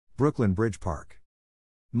Brooklyn Bridge Park.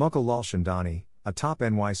 Mukul Lalchandani, a top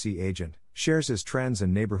NYC agent, shares his trends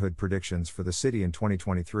and neighborhood predictions for the city in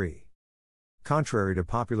 2023. Contrary to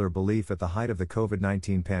popular belief at the height of the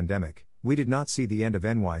COVID-19 pandemic, we did not see the end of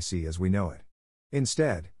NYC as we know it.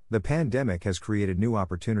 Instead, the pandemic has created new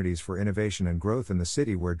opportunities for innovation and growth in the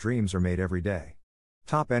city where dreams are made every day.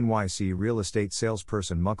 Top NYC real estate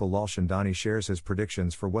salesperson Mukul Lalchandani shares his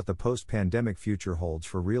predictions for what the post-pandemic future holds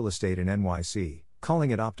for real estate in NYC,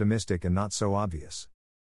 calling it optimistic and not so obvious.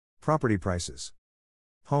 Property prices.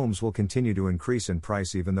 Homes will continue to increase in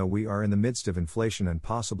price even though we are in the midst of inflation and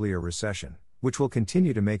possibly a recession, which will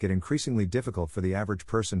continue to make it increasingly difficult for the average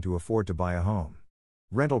person to afford to buy a home.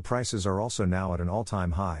 Rental prices are also now at an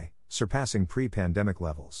all-time high, surpassing pre-pandemic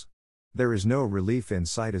levels. There is no relief in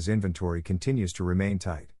sight as inventory continues to remain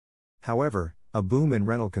tight. However, a boom in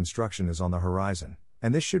rental construction is on the horizon,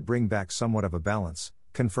 and this should bring back somewhat of a balance,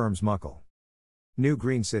 confirms Mukul. New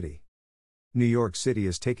Green City. New York City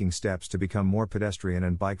is taking steps to become more pedestrian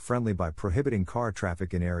and bike-friendly by prohibiting car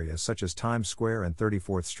traffic in areas such as Times Square and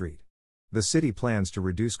 34th Street. The city plans to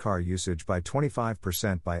reduce car usage by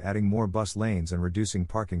 25% by adding more bus lanes and reducing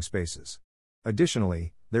parking spaces.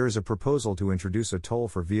 Additionally, there is a proposal to introduce a toll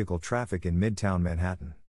for vehicle traffic in Midtown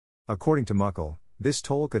Manhattan. According to Mukul, this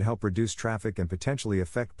toll could help reduce traffic and potentially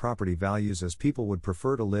affect property values as people would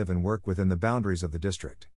prefer to live and work within the boundaries of the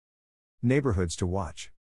district. Neighborhoods to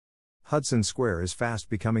watch. Hudson Square is fast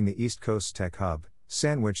becoming the East Coast's tech hub,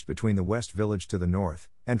 sandwiched between the West Village to the north,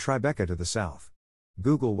 and Tribeca to the south.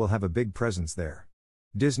 Google will have a big presence there.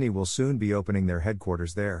 Disney will soon be opening their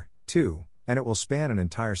headquarters there, too, and it will span an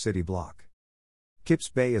entire city block. Kips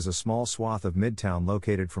Bay is a small swath of Midtown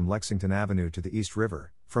located from Lexington Avenue to the East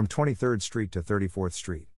River, from 23rd Street to 34th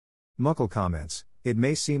Street. Mukul comments, "It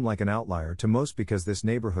may seem like an outlier to most because this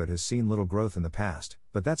neighborhood has seen little growth in the past,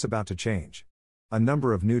 but that's about to change. A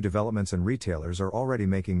number of new developments and retailers are already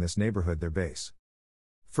making this neighborhood their base."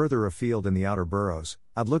 Further afield in the outer boroughs,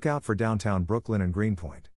 I'd look out for downtown Brooklyn and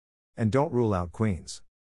Greenpoint. And don't rule out Queens.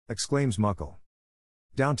 Exclaims Mukul.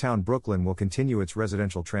 Downtown Brooklyn will continue its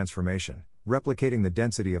residential transformation, replicating the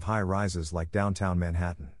density of high-rises like downtown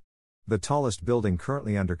Manhattan. The tallest building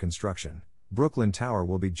currently under construction, Brooklyn Tower,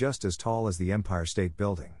 will be just as tall as the Empire State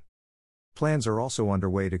Building. Plans are also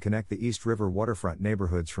underway to connect the East River waterfront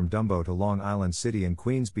neighborhoods from Dumbo to Long Island City and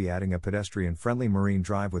Queensby, adding a pedestrian-friendly Marine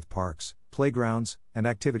Drive with parks, playgrounds, and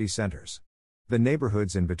activity centers. The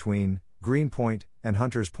neighborhoods in between, Greenpoint and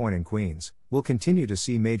Hunters Point in Queens, will continue to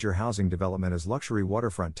see major housing development as luxury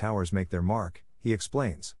waterfront towers make their mark, he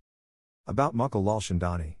explains. About Mukul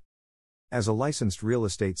Lalchandani. As a licensed real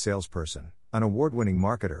estate salesperson, an award-winning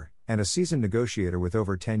marketer, and a seasoned negotiator with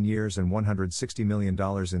over 10 years and $160 million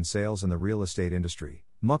in sales in the real estate industry,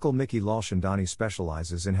 Mukul Lalchandani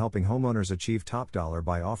specializes in helping homeowners achieve top dollar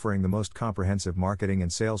by offering the most comprehensive marketing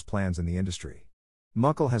and sales plans in the industry.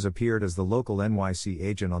 Mukul has appeared as the local NYC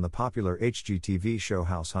agent on the popular HGTV show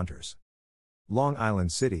House Hunters. Long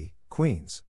Island City, Queens.